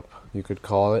backup, you could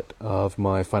call it, of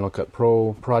my Final Cut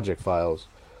Pro project files.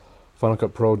 Final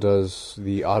Cut Pro does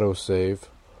the autosave,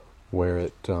 where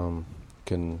it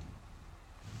can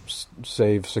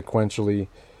save sequentially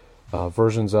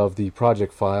versions of the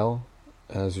project file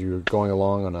as you're going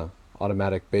along on an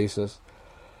automatic basis,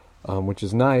 which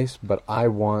is nice, but I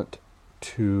want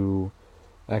to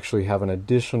actually have an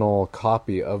additional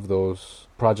copy of those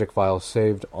project files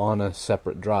saved on a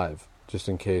separate drive, just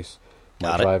in case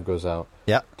my drive goes out,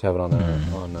 to have it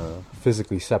on a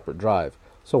physically separate drive.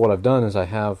 So what I've done is I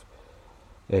have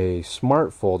a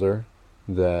smart folder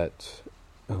that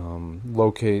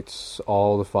locates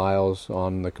all the files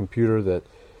on the computer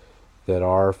that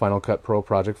are Final Cut Pro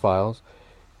project files,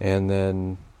 and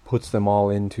then puts them all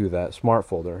into that smart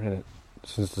folder. And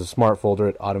since it's a smart folder,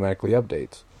 it automatically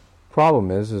updates.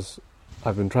 Problem is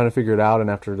I've been trying to figure it out, and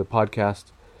after the podcast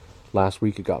last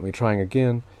week, it got me trying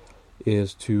again,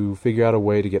 is to figure out a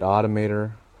way to get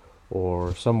Automator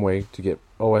or some way to get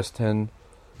OS X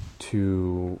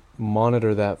to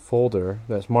monitor that folder,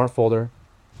 that smart folder,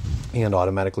 and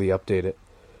automatically update it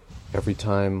every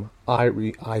time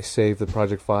I save the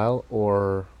project file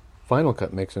or Final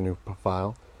Cut makes a new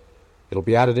file. It'll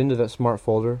be added into that smart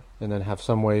folder, and then have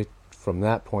some way from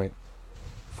that point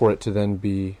for it to then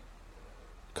be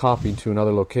copied to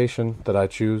another location that I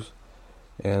choose,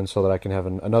 and so that I can have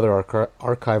another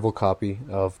archival copy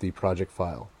of the project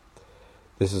file.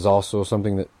 This is also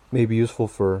something that may be useful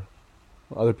for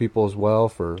other people as well,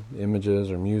 for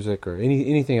images or music or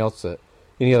anything else, that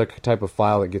any other type of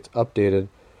file that gets updated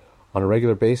on a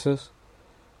regular basis.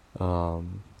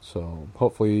 So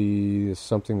hopefully it's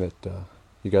something that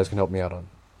you guys can help me out on.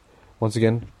 Once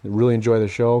again, really enjoy the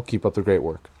show. Keep up the great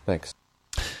work. Thanks.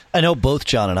 I know both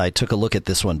John and I took a look at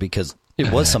this one because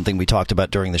it was something we talked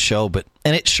about during the show,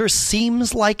 and it sure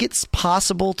seems like it's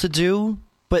possible to do,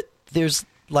 but there's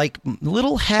like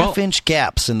little half-inch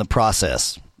gaps in the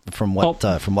process from what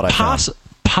I found.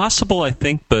 Possible, I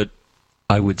think, but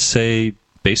I would say,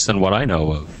 based on what I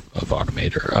know of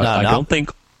Automator, I don't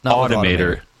think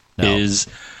Automator is.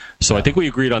 So I think we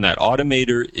agreed on that.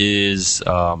 Automator is,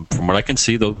 from what I can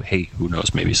see, though. Hey, who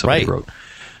knows? Maybe somebody wrote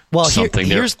something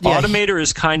there. Automator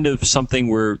is kind of something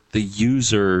where the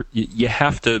user, you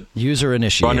have to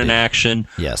run an action,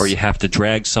 or you have to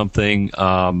drag something.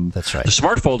 That's right. The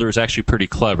smart folder is actually pretty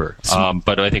clever,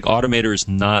 but I think Automator is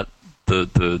not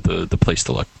the place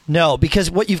to look. No,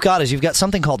 because what you've got is you've got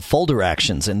something called folder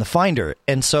actions in the Finder,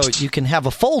 and so you can have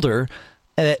a folder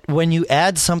when you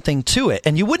add something to it,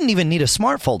 and you wouldn't even need a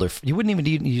smart folder. You wouldn't even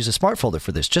need to use a smart folder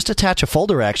for this. Just attach a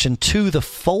folder action to the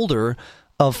folder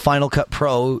of Final Cut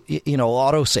Pro,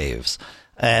 autosaves,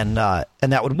 and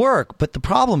that would work. But the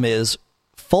problem is,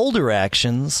 folder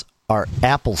actions are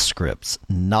Apple scripts,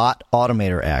 not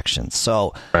Automator actions.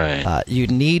 So you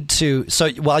need to. So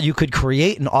while you could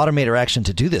create an Automator action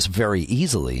to do this very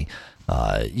easily,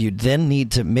 you'd then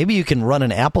need to. Maybe you can run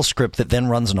an Apple script that then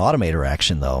runs an Automator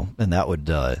action, though, and that would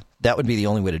be the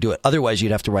only way to do it. Otherwise,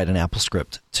 you'd have to write an Apple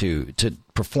script to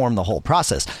perform the whole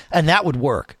process, and that would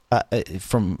work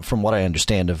from what I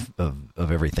understand of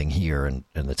everything here and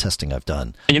the testing I've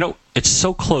done. And it's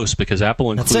so close because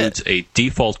Apple includes a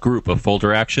default group of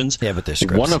folder actions. Yeah, but they're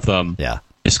scripts. One of them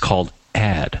is called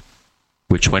add,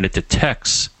 which when it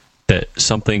detects that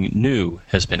something new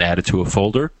has been added to a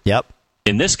folder. Yep.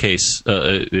 In this case,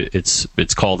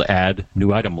 it's called add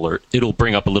new item alert. It'll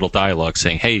bring up a little dialogue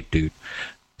saying, "Hey, dude,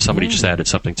 somebody just added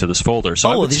something to this folder."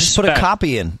 So they just put a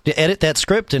copy in, edit that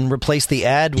script, and replace the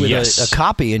add with a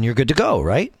copy, and you're good to go,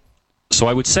 right? So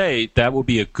I would say that would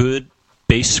be a good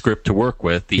base script to work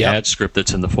with, the add script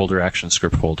that's in the folder action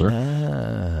script folder.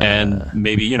 And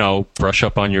maybe, brush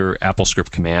up on your Apple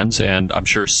script commands. And I'm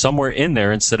sure somewhere in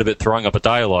there, instead of it throwing up a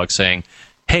dialogue saying,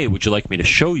 "Hey, would you like me to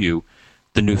show you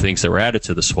the new things that were added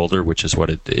to this folder," which is what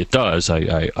it does.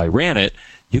 I ran it.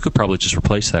 You could probably just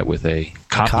replace that with a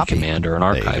copy command or an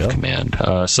archive command.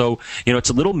 So, it's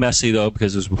a little messy, though,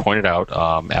 because as we pointed out,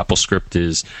 AppleScript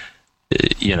is,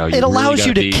 it allows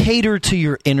you to cater to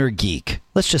your inner geek.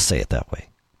 Let's just say it that way.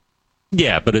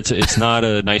 Yeah, but it's not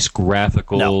a nice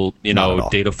graphical,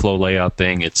 data flow layout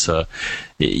thing. It's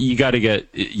you got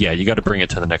to bring it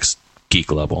to the next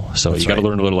geek level. So you got to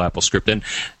learn a little AppleScript. And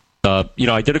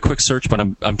I did a quick search, but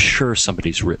I'm sure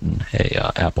somebody's written a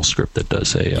Apple script that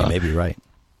does a you may be right.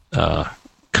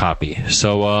 Copy.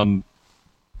 So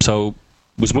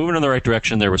was moving in the right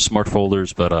direction. There were smart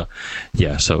folders, but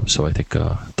so I think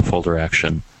the folder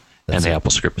action and the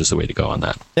Apple script is the way to go on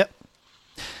that. Yep.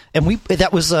 And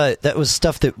that was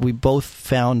stuff that we both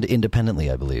found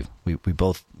independently, I believe. We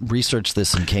both researched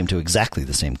this and came to exactly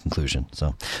the same conclusion.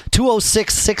 So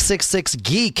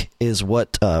 206-666-GEEK is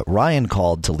what Ryan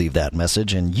called to leave that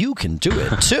message, and you can do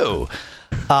it too.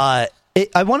 I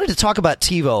wanted to talk about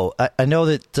TiVo. I know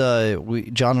that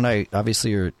John and I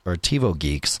obviously are TiVo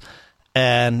geeks,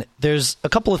 and there's a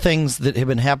couple of things that have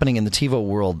been happening in the TiVo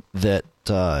world that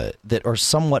are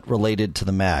somewhat related to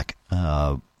the Mac.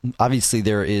 Obviously,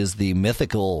 there is the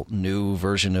mythical new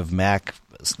version of Mac,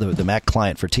 the Mac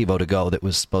client for TiVo to go that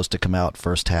was supposed to come out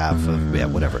first half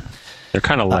of whatever. They're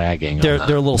kind of lagging. They're a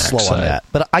little slow on that,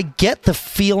 but I get the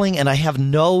feeling, and I have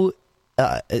no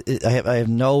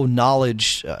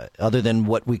knowledge other than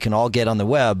what we can all get on the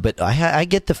web. But I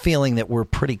get the feeling that we're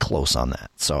pretty close on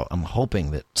that. So I'm hoping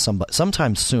that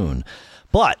sometime soon.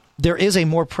 But there is a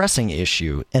more pressing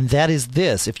issue, and that is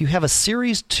this: if you have a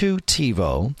Series 2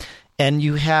 TiVo. And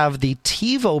you have the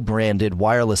TiVo branded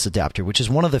wireless adapter, which is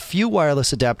one of the few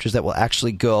wireless adapters that will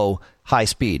actually go high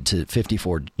speed to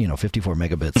 54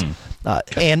 megabits.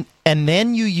 And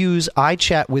then you use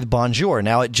iChat with Bonjour.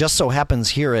 Now, it just so happens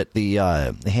here at the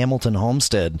Hamilton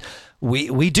Homestead,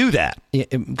 we do that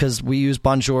because we use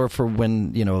Bonjour for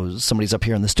when somebody's up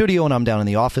here in the studio and I'm down in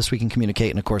the office. We can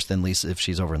communicate, and of course, then Lisa, if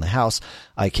she's over in the house,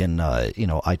 I can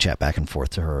iChat back and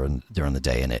forth to her during the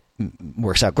day, and it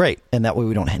works out great. And that way,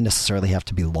 we don't necessarily have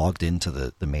to be logged into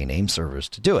the main AIM servers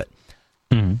to do it.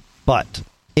 Mm-hmm. But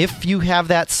if you have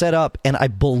that set up, and I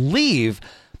believe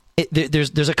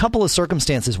there's a couple of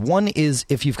circumstances. One is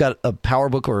if you've got a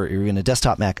PowerBook or you're in a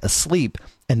desktop Mac asleep,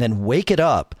 and then wake it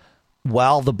up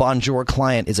while the Bonjour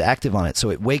client is active on it.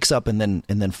 So it wakes up and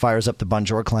then fires up the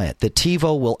Bonjour client. The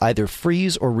TiVo will either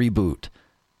freeze or reboot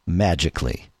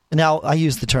magically. Now, I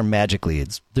use the term magically.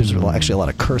 There's actually a lot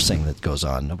of cursing that goes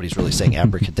on. Nobody's really saying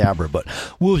abracadabra, but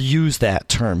we'll use that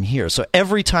term here. So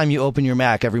every time you open your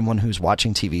Mac, everyone who's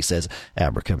watching TV says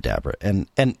abracadabra. And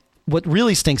what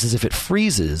really stinks is if it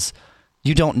freezes,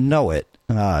 you don't know it.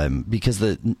 Because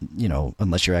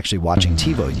unless you're actually watching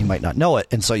TiVo, you might not know it,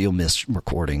 and so you'll miss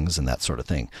recordings and that sort of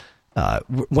thing.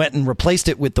 Went and replaced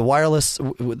it with the wireless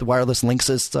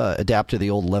Linksys adapter, the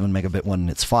old 11 megabit one, and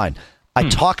it's fine. I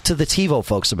talked to the TiVo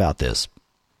folks about this.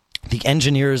 The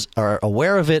engineers are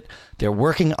aware of it. They're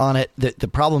working on it. The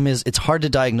problem is it's hard to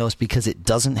diagnose because it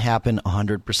doesn't happen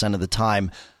 100% of the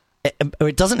time.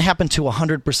 It doesn't happen to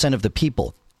 100% of the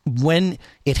people. When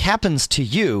it happens to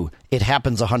you, it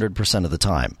happens 100% of the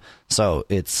time. So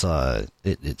it's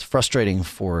frustrating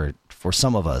for for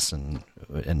some of us, and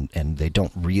they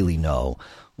don't really know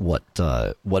what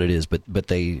it is, but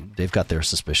they've got their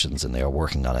suspicions and they are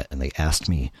working on it, and they asked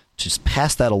me to just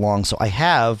pass that along. So I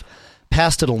have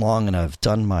passed it along, and I've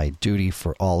done my duty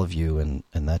for all of you, and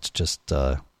that's just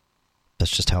how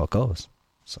it goes.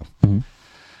 So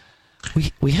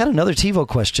we had another TiVo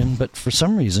question, but for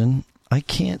some reason I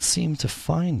can't seem to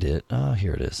find it.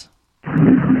 Here it is.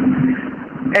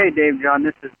 Hey, Dave, John,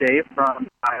 this is Dave from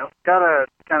Ohio. Got a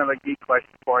kind of a geek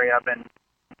question for you. I've been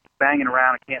banging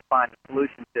around and can't find a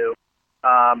solution to.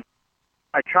 I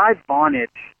tried Vonage,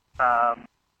 for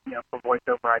voice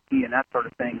over IP and that sort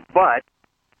of thing, but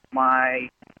my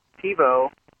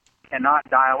TiVo cannot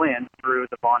dial in through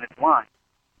the Vonage line.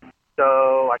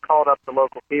 So I called up the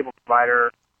local cable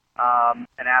provider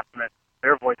and asked them if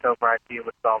their voice over IP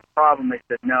would solve the problem. They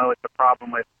said, no, it's a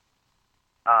problem with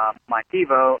my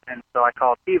TiVo. And so I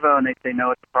called TiVo, and they say,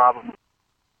 no, it's a problem with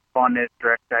Vonage,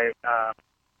 Direct,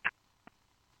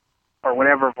 or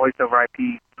whatever voice over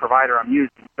IP provider I'm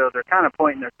using. So they're kind of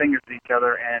pointing their fingers at each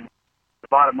other, and the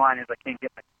bottom line is I can't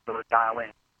get my TiVo to dial in.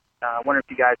 I wonder if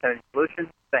you guys have any solutions.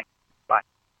 Thanks. Bye.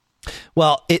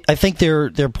 Well, I think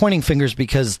they're pointing fingers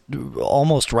because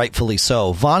almost rightfully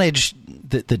so. Vonage,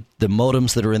 the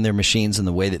modems that are in their machines and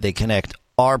the way that they connect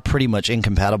are pretty much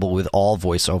incompatible with all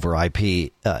voice over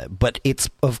IP. But it's,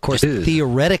 of course,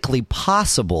 theoretically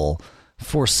possible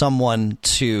for someone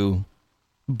to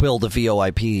build a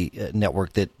VoIP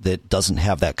network that doesn't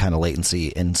have that kind of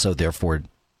latency, and so therefore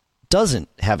doesn't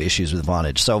have issues with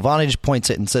Vonage. So Vonage points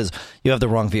it and says, you have the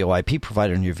wrong VoIP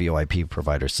provider, and your VoIP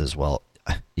provider says, well,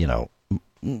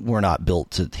 we're not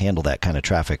built to handle that kind of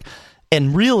traffic.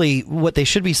 And really what they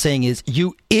should be saying is,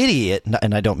 you idiot,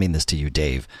 and I don't mean this to you,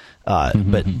 Dave,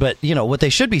 but what they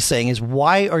should be saying is,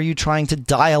 why are you trying to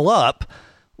dial up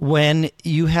when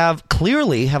you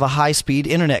clearly have a high-speed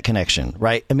internet connection,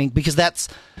 right? I mean, because that's,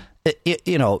 the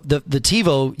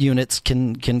TiVo units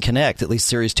can connect, at least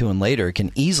Series 2 and later,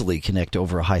 can easily connect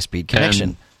over a high-speed connection.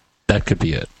 And that could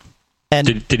be it.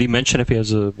 And did he mention if he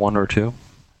has a 1 or 2?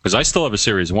 Because I still have a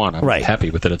Series 1. I'm happy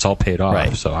with it. It's all paid off.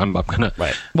 Right. So I'm gonna.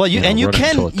 Right. Well, you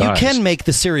can make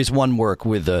the Series 1 work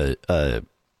with a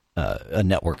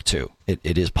network 2.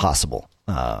 It is possible.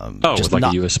 Just like a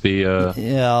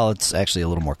USB. It's actually a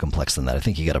little more complex than that. I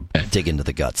think you got to dig into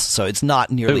the guts. So it's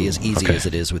not nearly as easy as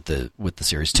it is with the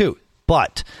Series 2.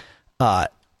 But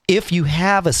if you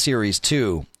have a Series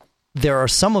 2, there are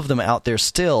some of them out there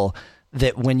still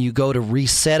that when you go to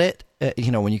reset it,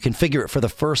 when you configure it for the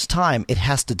first time, it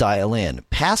has to dial in.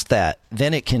 Past that,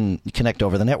 then it can connect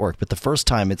over the network. But the first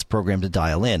time, it's programmed to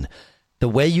dial in. The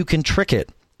way you can trick it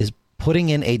is putting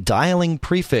in a dialing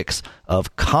prefix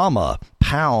of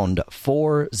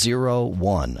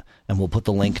 #401. And we'll put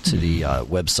the link to the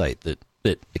website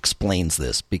that explains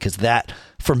this, because that,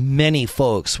 for many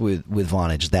folks with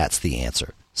Vonage, that's the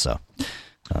answer. So,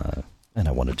 and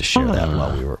I wanted to share that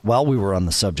while we were on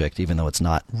the subject, even though it's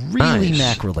not really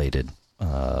Mac related.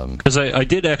 Because I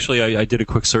did a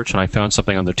quick search, and I found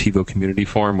something on the TiVo community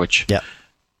forum, which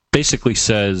basically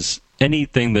says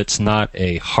anything that's not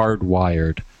a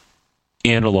hardwired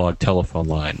analog telephone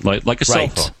line, like a cell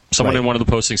phone. Someone in one of the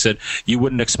postings said you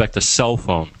wouldn't expect a cell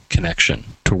phone connection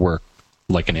to work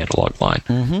like an analog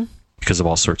line. Because of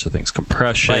all sorts of things,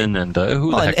 compression, and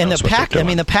who the heck knows what they're doing. I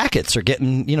mean, the packets are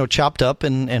getting chopped up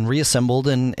and reassembled,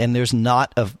 and there's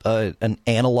not an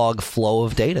analog flow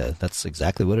of data. That's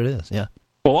exactly what it is. Yeah.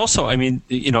 Well, also, I mean,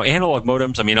 analog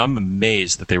modems. I mean, I'm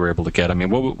amazed that they were able to get. I mean,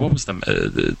 what was them?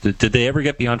 Did they ever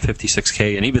get beyond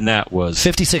 56K? And even that was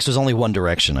 56 was only one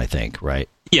direction, I think. Right.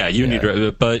 Yeah,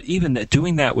 but even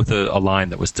doing that with a line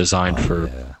that was designed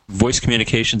for voice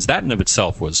communications, that in of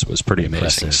itself was pretty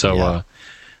amazing. So.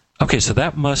 Okay, so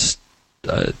that must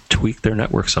tweak their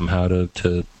network somehow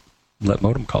to let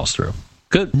modem calls through.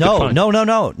 Good. No.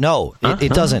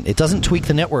 It doesn't. It doesn't tweak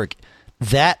the network.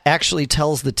 That actually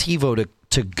tells the TiVo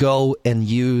to go and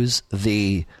use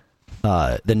the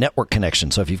network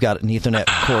connection. So if you've got an Ethernet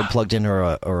cord plugged in or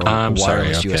a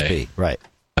wireless USB, right?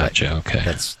 Gotcha. Okay,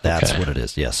 that's what it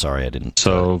is. Yeah. Sorry, I didn't.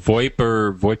 So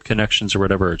VoIP connections or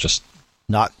whatever are just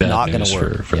not going to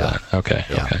work for that. Okay.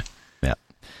 Yeah. Okay.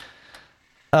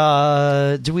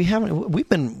 Do we have? We've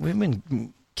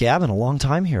been gabbing a long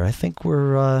time here. I think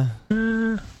we're.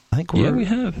 Yeah, we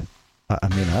have. I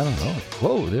mean, I don't know.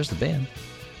 Whoa, there's the band.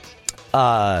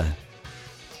 I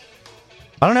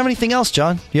don't have anything else,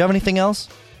 John. Do you have anything else?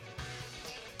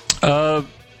 No.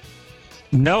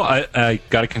 I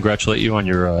got to congratulate you on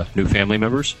your new family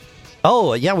members.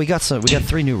 Oh yeah, we got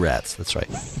 3 new rats. That's right.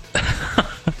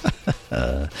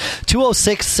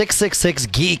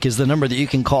 206-666-GEEK is the number that you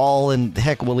can call, and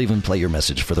heck, we'll even play your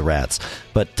message for the rats.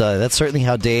 But that's certainly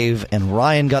how Dave and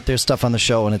Ryan got their stuff on the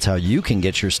show, and it's how you can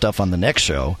get your stuff on the next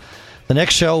show. The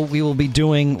next show we will be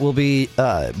doing will be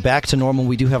back to normal.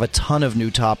 We do have a ton of new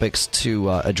topics to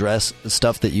address,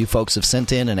 stuff that you folks have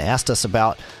sent in and asked us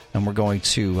about, and we're going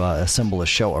to assemble a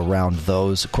show around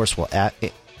those. Of course, we'll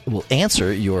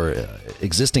answer your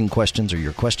existing questions or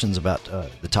your questions about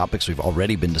the topics we've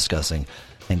already been discussing,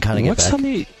 and kind of get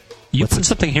back. You put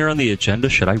something here on the agenda.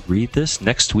 Should I read this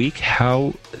next week?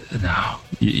 How? No,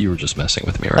 you were just messing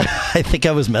with me, right? I think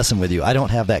I was messing with you. I don't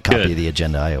have that copy of the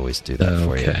agenda. I always do that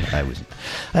for you.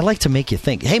 I like to make you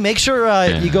think. Hey, make sure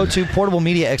you go to Portable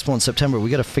Media Expo in September. We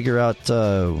got to figure out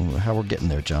how we're getting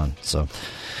there, John. So,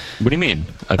 what do you mean?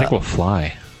 I think we'll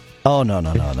fly. Oh no!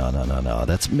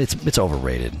 It's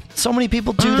overrated. So many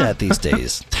people do that these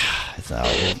days.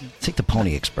 Take the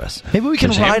Pony Express. Maybe we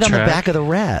can ride on the back of the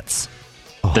rats.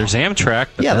 Oh. There's Amtrak.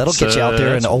 Yeah, that'll get you out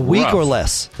there in a week or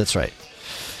less. That's right.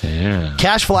 Yeah.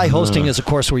 Cashfly Hosting is, of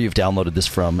course, where you've downloaded this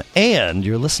from, and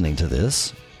you're listening to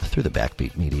this through the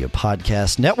Backbeat Media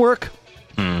Podcast Network.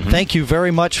 Mm-hmm. Thank you very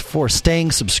much for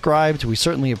staying subscribed. We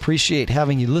certainly appreciate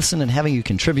having you listen and having you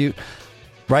contribute.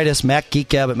 Write us,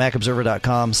 MacGeekGab at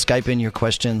MacObserver.com. Skype in your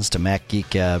questions to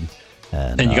MacGeekGab.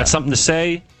 And you got something to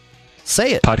say?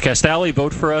 Say it. Podcast Alley,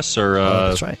 vote for us, or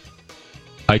that's right.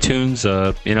 iTunes,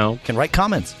 You can write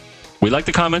comments. We like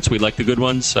the comments. We like the good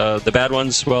ones. The bad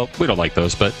ones, well, we don't like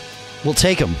those, but we'll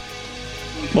take them.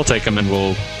 We'll take them, and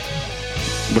what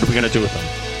are we going to do with them?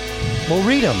 We'll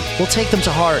read them. We'll take them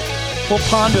to heart. We'll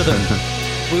ponder them.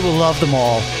 We will love them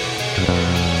all.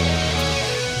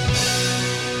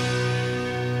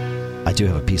 I do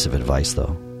have a piece of advice,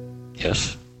 though.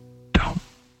 Yes. Don't.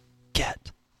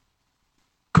 Get.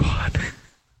 God.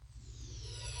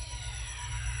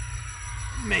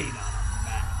 Made on